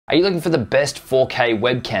Are you looking for the best 4K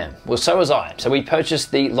webcam? Well, so was I. So we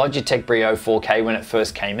purchased the Logitech Brio 4K when it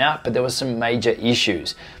first came out, but there were some major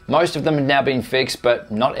issues. Most of them have now been fixed,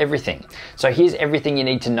 but not everything. So here's everything you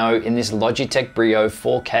need to know in this Logitech Brio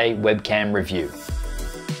 4K webcam review.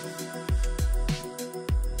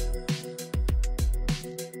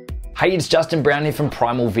 Hey, it's Justin Brown here from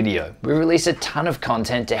Primal Video. We release a ton of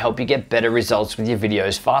content to help you get better results with your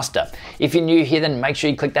videos faster. If you're new here, then make sure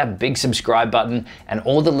you click that big subscribe button, and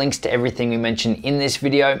all the links to everything we mentioned in this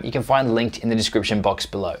video, you can find linked in the description box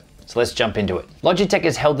below. So let's jump into it. Logitech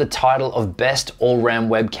has held the title of best all-round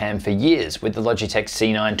webcam for years with the Logitech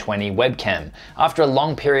C920 webcam. After a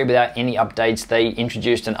long period without any updates, they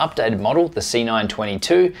introduced an updated model, the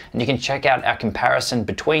C922, and you can check out our comparison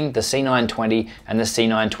between the C920 and the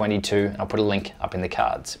C922, and I'll put a link up in the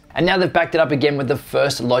cards. And now they've backed it up again with the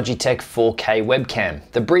first Logitech 4K webcam,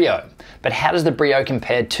 the Brio. But how does the Brio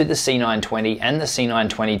compare to the C920 and the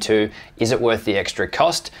C922? Is it worth the extra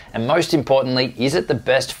cost? And most importantly, is it the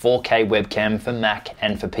best 4K webcam for Mac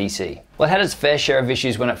and for PC? Well, it had its fair share of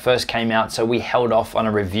issues when it first came out, so we held off on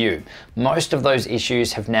a review. Most of those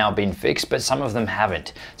issues have now been fixed, but some of them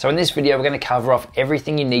haven't. So in this video, we're going to cover off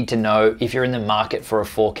everything you need to know if you're in the market for a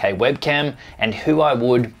 4K webcam, and who I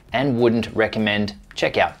would and wouldn't recommend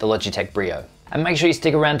check out the Logitech Brio. And make sure you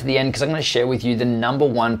stick around to the end because I'm going to share with you the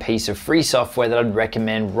 #1 piece of free software that I'd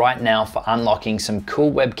recommend right now for unlocking some cool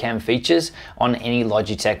webcam features on any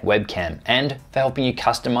Logitech webcam and for helping you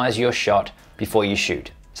customize your shot before you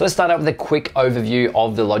shoot. So let's start out with a quick overview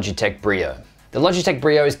of the Logitech Brio. The Logitech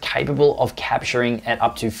Brio is capable of capturing at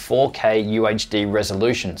up to 4K UHD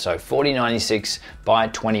resolution, so 4096 by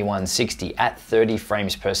 2160 at 30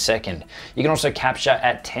 frames per second. You can also capture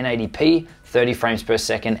at 1080p, 30 frames per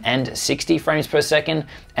second and 60 frames per second,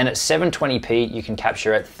 and at 720p you can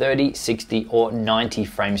capture at 30, 60 or 90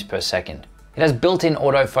 frames per second. It has built-in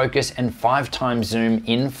autofocus and 5x zoom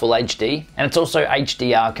in Full HD, and it's also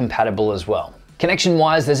HDR compatible as well.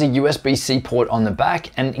 Connection-wise, there's a USB-C port on the back,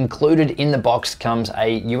 and included in the box comes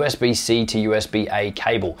a USB-C to USB-A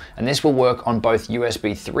cable, and this will work on both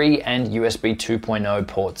USB 3 and USB 2.0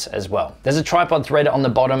 ports as well. There's a tripod thread on the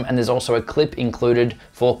bottom, and there's also a clip included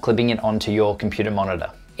for clipping it onto your computer monitor.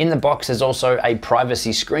 In the box, there's also a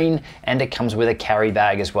privacy screen, and it comes with a carry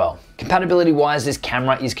bag as well. Compatibility-wise, this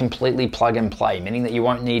camera is completely plug and play, meaning that you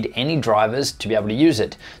won't need any drivers to be able to use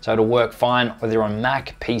it. So it'll work fine whether you're on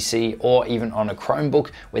Mac, PC, or even on a Chromebook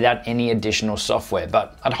without any additional software.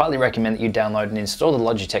 But I'd highly recommend that you download and install the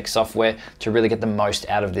Logitech software to really get the most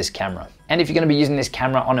out of this camera. And if you're going to be using this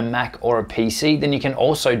camera on a Mac or a PC, then you can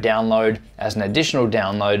also download, as an additional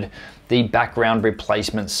download, the background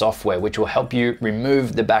replacement software, which will help you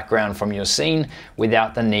remove the background from your scene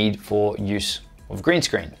without the need for use of green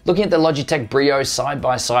screen. Looking at the Logitech Brio side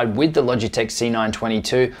by side with the Logitech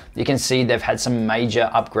C922, you can see they've had some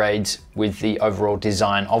major upgrades with the overall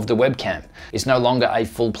design of the webcam. It's no longer a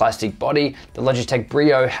full plastic body. The Logitech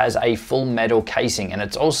Brio has a full metal casing, and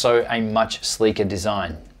it's also a much sleeker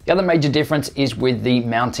design. The other major difference is with the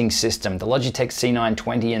mounting system. The Logitech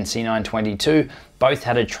C920 and C922 both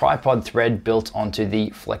had a tripod thread built onto the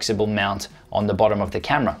flexible mount on the bottom of the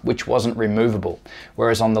camera, which wasn't removable.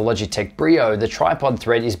 Whereas on the Logitech Brio, the tripod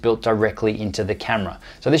thread is built directly into the camera.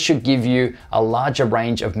 So this should give you a larger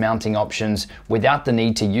range of mounting options without the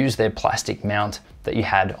need to use their plastic mount that you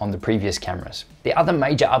had on the previous cameras. The other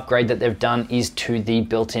major upgrade that they've done is to the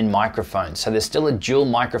built-in microphone. So there's still a dual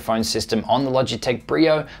microphone system on the Logitech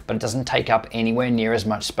Brio, but it doesn't take up anywhere near as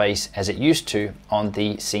much space as it used to on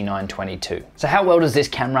the C922. So how well does this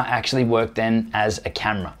camera actually work then as a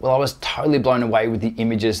camera? Well, I was totally blown away with the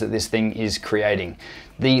images that this thing is creating.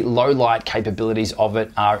 The low light capabilities of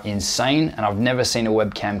it are insane, and I've never seen a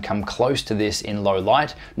webcam come close to this in low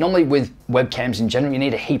light. Normally with webcams in general, you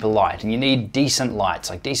need a heap of light, and you need decent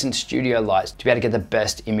lights, like decent studio lights, to be able to get the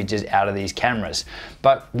best images out of these cameras.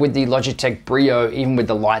 But with the Logitech Brio, even with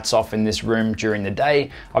the lights off in this room during the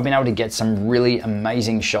day, I've been able to get some really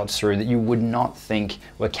amazing shots through that you would not think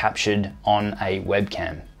were captured on a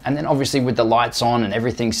webcam. And then obviously with the lights on and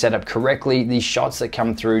everything set up correctly, these shots that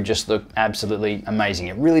come through just look absolutely amazing.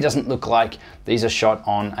 It really doesn't look like these are shot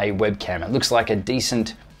on a webcam. It looks like a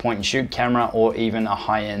decent point and shoot camera or even a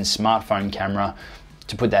high-end smartphone camera,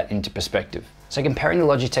 to put that into perspective. So comparing the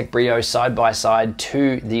Logitech Brio side by side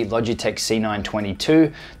to the Logitech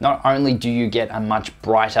C922, not only do you get a much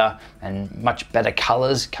brighter and much better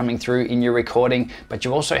colors coming through in your recording, but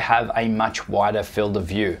you also have a much wider field of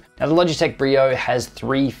view. Now the Logitech Brio has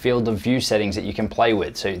 3 field of view settings that you can play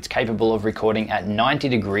with. So it's capable of recording at 90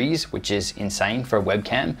 degrees, which is insane for a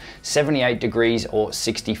webcam, 78 degrees or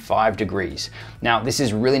 65 degrees. Now this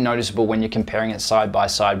is really noticeable when you're comparing it side by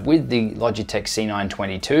side with the Logitech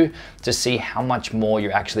C922 to see how much more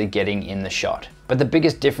you're actually getting in the shot. But the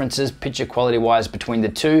biggest differences picture quality wise between the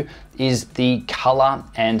two is the color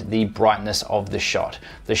and the brightness of the shot.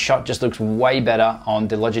 The shot just looks way better on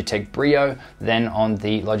the Logitech Brio than on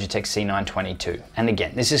the Logitech C922. And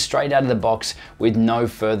again, this is straight out of the box with no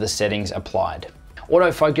further settings applied.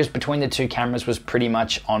 Autofocus between the two cameras was pretty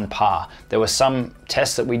much on par. There were some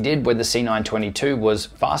tests that we did where the C922 was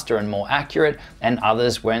faster and more accurate, and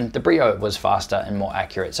others when the Brio was faster and more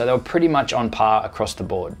accurate. So they were pretty much on par across the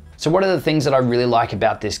board. So what are the things that I really like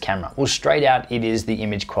about this camera? Well, straight out, it is the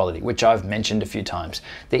image quality, which I've mentioned a few times.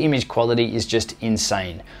 The image quality is just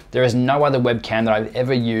insane. There is no other webcam that I've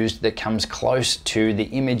ever used that comes close to the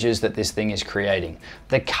images that this thing is creating.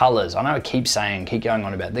 The colors, I know I keep going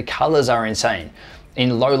on about it. The colors are insane.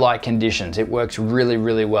 In low light conditions, it works really,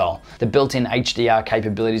 really well. The built-in HDR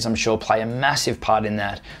capabilities, I'm sure, play a massive part in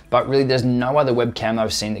that, but really there's no other webcam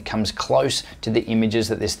I've seen that comes close to the images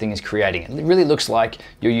that this thing is creating. It really looks like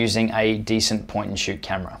you're using a decent point and shoot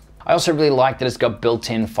camera. I also really like that it's got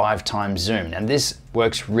built-in 5x zoom, and this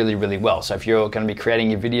works really, really well. So if you're going to be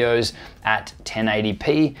creating your videos at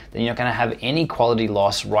 1080p, then you're not going to have any quality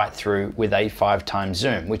loss right through with a 5x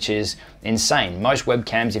zoom, which is insane. Most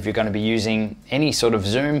webcams, if you're going to be using any sort of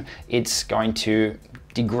zoom, it's going to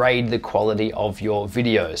degrade the quality of your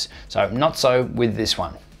videos. So not so with this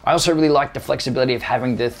one. I also really like the flexibility of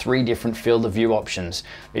having the 3 different field of view options.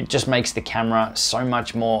 It just makes the camera so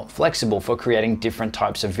much more flexible for creating different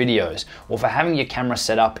types of videos, or for having your camera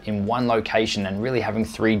set up in one location and really having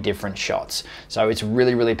 3 different shots. So it's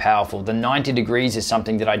really, really powerful. The 90 degrees is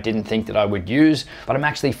something that I didn't think that I would use, but I'm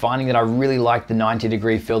actually finding that I really like the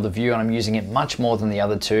 90-degree field of view, and I'm using it much more than the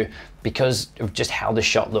other two because of just how the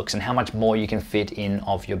shot looks and how much more you can fit in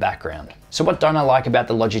of your background. So what don't I like about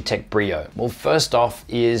the Logitech Brio? Well, first off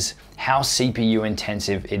is how CPU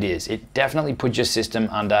intensive it is. It definitely puts your system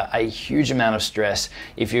under a huge amount of stress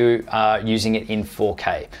if you are using it in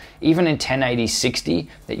 4K. Even in 1080-60,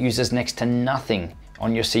 that uses next to nothing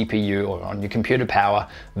on your CPU or on your computer power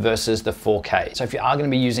versus the 4K. So if you are going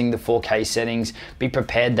to be using the 4K settings, be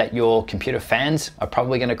prepared that your computer fans are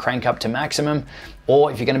probably going to crank up to maximum,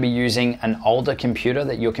 or if you're going to be using an older computer,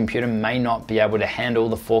 that your computer may not be able to handle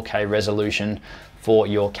the 4K resolution for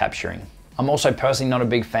your capturing. I'm also personally not a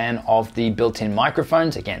big fan of the built-in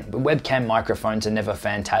microphones. Again, the webcam microphones are never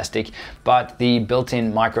fantastic, but the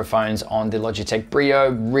built-in microphones on the Logitech Brio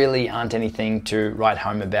really aren't anything to write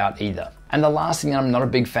home about either. And the last thing that I'm not a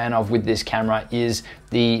big fan of with this camera is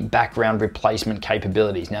the background replacement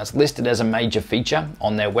capabilities. Now it's listed as a major feature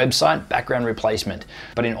on their website, background replacement,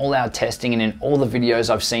 but in all our testing and in all the videos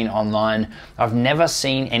I've seen online, I've never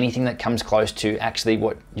seen anything that comes close to actually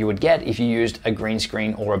what you would get if you used a green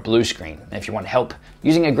screen or a blue screen. And if you want help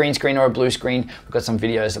using a green screen or a blue screen, we've got some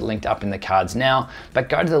videos that are linked up in the cards now, but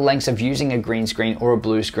go to the lengths of using a green screen or a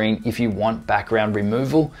blue screen if you want background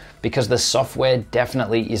removal, because the software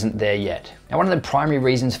definitely isn't there yet. Now, one of the primary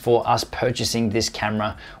reasons for us purchasing this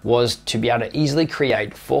camera was to be able to easily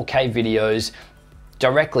create 4K videos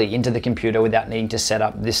directly into the computer without needing to set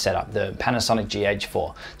up this setup, the Panasonic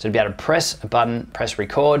GH4. So to be able to press a button, press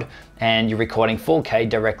record, and you're recording 4K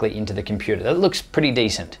directly into the computer. That looks pretty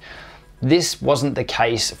decent. This wasn't the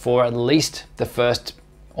case for at least the first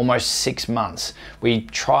almost 6 months. We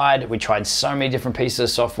tried so many different pieces of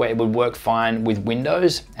software. It would work fine with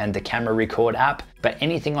Windows and the camera record app, but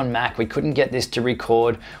anything on Mac, we couldn't get this to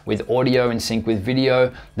record with audio in sync with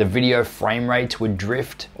video. The video frame rates would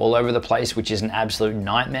drift all over the place, which is an absolute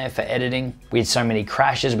nightmare for editing. We had so many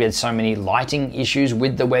crashes, we had so many lighting issues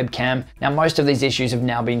with the webcam. Now, most of these issues have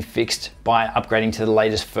now been fixed by upgrading to the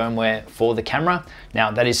latest firmware for the camera.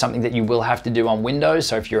 Now, that is something that you will have to do on Windows.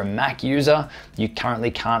 So if you're a Mac user, you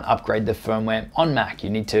currently can't upgrade the firmware on Mac.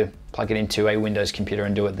 You need to plug it into a Windows computer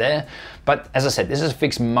and do it there. But as I said, this has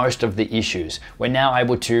fixed most of the issues. We're now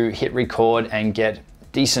able to hit record and get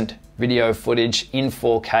decent video footage in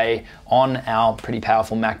 4K on our pretty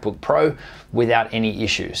powerful MacBook Pro without any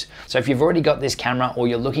issues. So if you've already got this camera or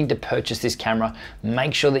you're looking to purchase this camera,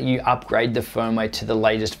 make sure that you upgrade the firmware to the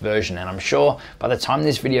latest version. And I'm sure by the time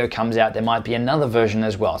this video comes out, there might be another version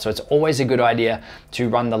as well. So it's always a good idea to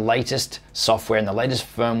run the latest software and the latest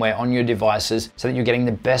firmware on your devices so that you're getting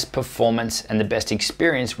the best performance and the best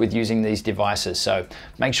experience with using these devices. So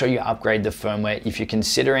make sure you upgrade the firmware if you're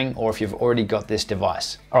considering or if you've already got this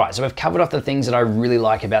device. All right, so we've covered off the things that I really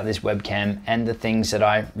like about this webcam and the things that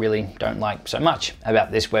I really don't like so much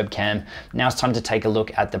about this webcam. Now it's time to take a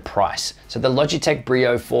look at the price. So the Logitech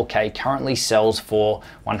Brio 4K currently sells for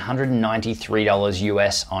 $193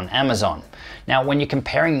 US on Amazon. Now, when you're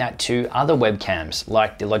comparing that to other webcams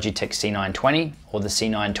like the Logitech C920 or the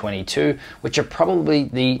C922, which are probably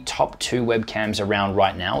the top two webcams around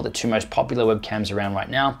right now, the two most popular webcams around right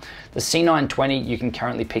now, the C920 you can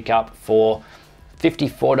currently pick up for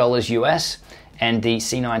 $54 US, and the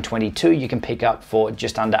C922 you can pick up for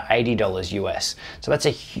just under $80 US. So that's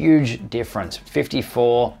a huge difference,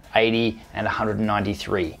 54, 80, and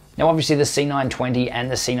 193. Now obviously the C920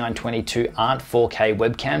 and the C922 aren't 4K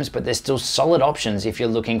webcams, but they're still solid options if you're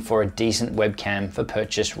looking for a decent webcam for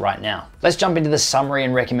purchase right now. Let's jump into the summary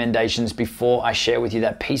and recommendations before I share with you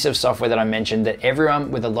that piece of software that I mentioned that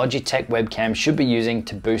everyone with a Logitech webcam should be using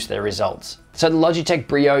to boost their results. So the Logitech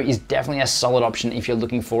Brio is definitely a solid option if you're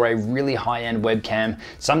looking for a really high-end webcam,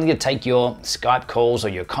 something to take your Skype calls or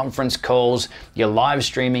your conference calls, your live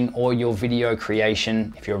streaming or your video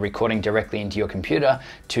creation, if you're recording directly into your computer,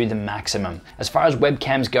 to the maximum. As far as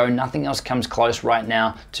webcams go, nothing else comes close right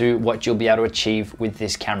now to what you'll be able to achieve with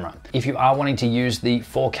this camera. If you are wanting to use the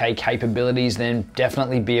 4K capabilities, then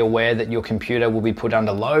definitely be aware that your computer will be put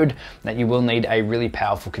under load, that you will need a really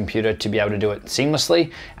powerful computer to be able to do it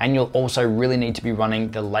seamlessly, and you'll also really need to be running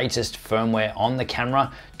the latest firmware on the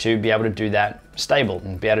camera to be able to do that stable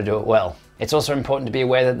and be able to do it well. It's also important to be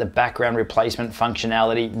aware that the background replacement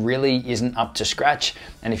functionality really isn't up to scratch,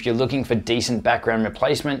 and if you're looking for decent background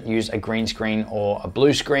replacement, use a green screen or a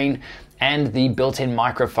blue screen. And the built-in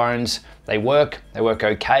microphones, they work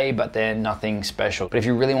okay, but they're nothing special. But if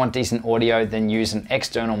you really want decent audio, then use an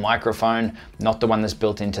external microphone, not the one that's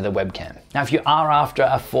built into the webcam. Now, if you are after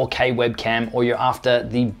a 4K webcam or you're after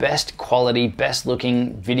the best quality, best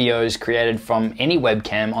looking videos created from any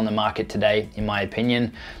webcam on the market today, in my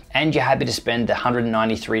opinion, and you're happy to spend the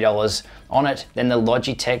 $193 on it, then the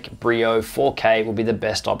Logitech Brio 4K will be the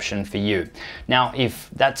best option for you. Now, if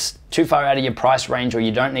that's too far out of your price range or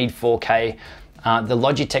you don't need 4K, the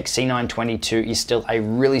Logitech C922 is still a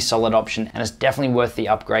really solid option and it's definitely worth the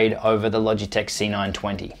upgrade over the Logitech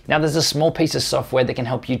C920. Now there's a small piece of software that can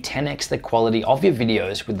help you 10x the quality of your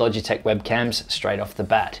videos with Logitech webcams straight off the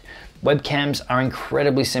bat. Webcams are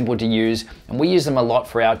incredibly simple to use and we use them a lot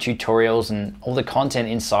for our tutorials and all the content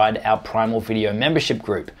inside our Primal Video membership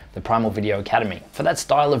group, the Primal Video Academy. For that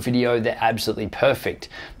style of video, they're absolutely perfect.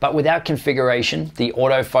 But without configuration, the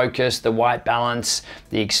autofocus, the white balance,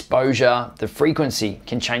 the exposure, the frequency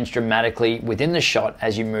can change dramatically within the shot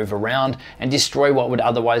as you move around and destroy what would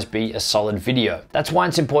otherwise be a solid video. That's why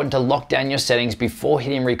it's important to lock down your settings before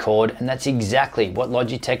hitting record, and that's exactly what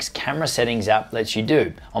Logitech's camera settings app lets you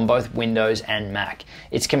do on both Windows and Mac.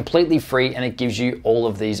 It's completely free and it gives you all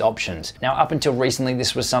of these options. Now, up until recently,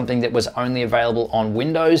 this was something that was only available on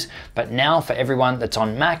Windows, but now for everyone that's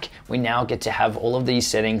on Mac, we now get to have all of these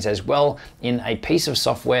settings as well in a piece of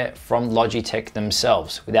software from Logitech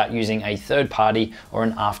themselves without using a third party or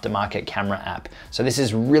an aftermarket camera app. So this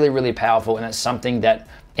is really, really powerful, and it's something that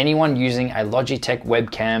anyone using a Logitech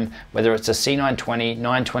webcam, whether it's a C920,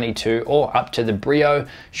 922, or up to the Brio,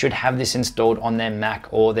 should have this installed on their Mac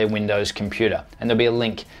or their Windows computer. And there'll be a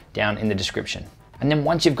link down in the description. And then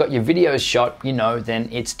once you've got your videos shot, then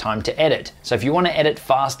it's time to edit. So if you want to edit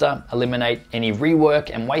faster, eliminate any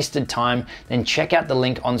rework and wasted time, then check out the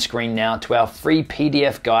link on screen now to our free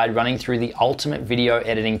PDF guide running through the ultimate video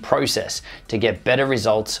editing process to get better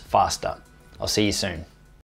results faster. I'll see you soon.